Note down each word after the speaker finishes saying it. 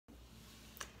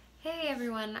Hey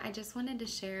everyone, I just wanted to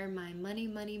share my Money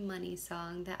Money Money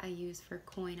song that I use for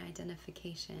coin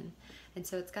identification. And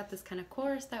so it's got this kind of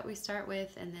chorus that we start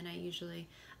with, and then I usually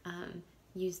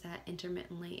use that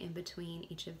intermittently in between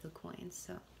each of the coins.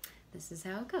 So this is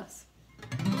how it goes.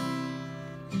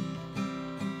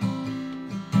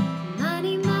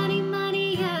 Money, money,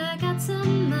 money, I got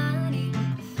some money.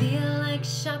 I feel like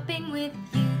shopping with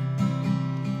you.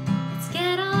 Let's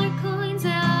get all our coins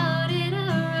out in a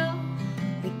row.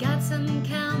 We got some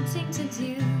counting to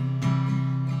do.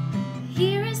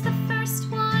 Here is the first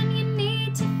one you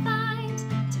need to find.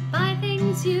 To buy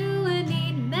things you would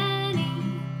need many.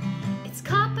 It's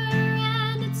copper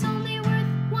and it's only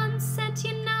worth 1 cent.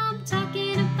 You know I'm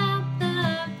talking about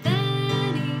the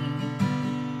penny.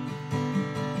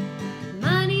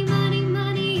 Money, money,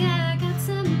 money, I got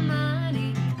some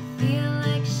money. I feel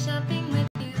like shopping with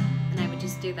you. And I would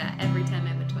just do that every time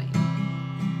in between.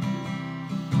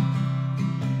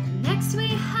 Next we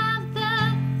have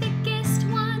the thickest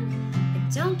one,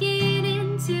 but don't get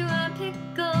into a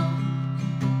pickle.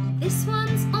 This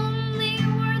one's only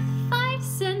worth 5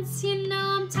 cents, you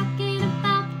know I'm talking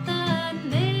about the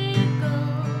nickel.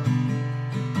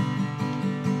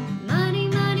 Money,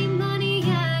 money, money,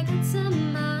 I got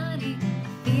some money.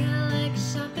 I feel like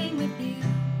shopping with you.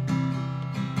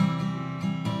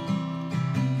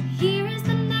 Here is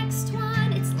the next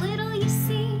one, it's little you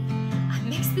see. I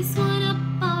mix this one up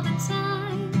all the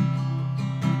time.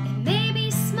 It may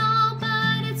be small,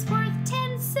 but it's worth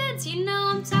 10 cents. You know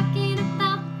I'm talking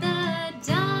about the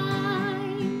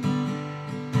dime.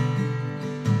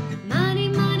 Money,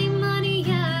 money, money,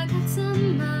 I got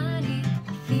some money.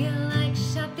 I feel like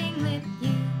shopping with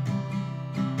you.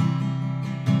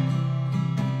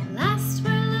 Last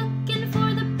we're looking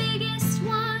for the biggest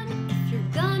one, if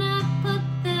you're gonna put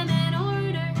them in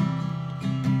order.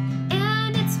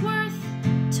 And it's worth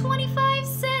 25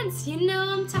 cents, you know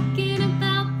I'm talking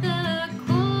about the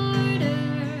quarter.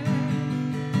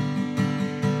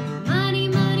 Money,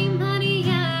 money, money,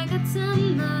 I got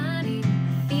some money. I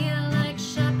feel like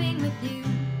shopping with you.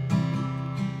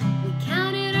 We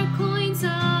counted our coins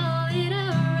all in a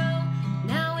row.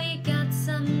 Now we got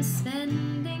some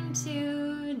spending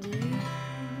to do.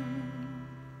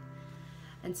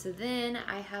 And so then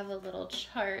I have a little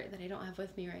chart that I don't have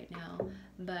with me right now,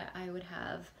 but I would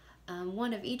have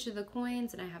one of each of the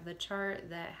coins, and I have the chart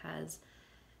that has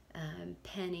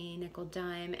penny, nickel,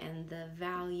 dime, and the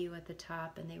value at the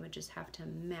top, and they would just have to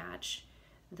match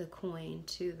the coin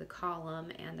to the column,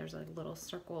 and there's a little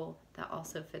circle that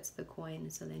also fits the coin,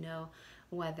 so they know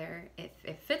whether if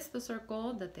it fits the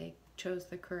circle that they chose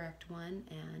the correct one,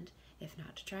 and if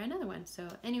not, to try another one. So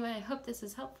anyway, I hope this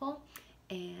is helpful,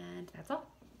 and that's all.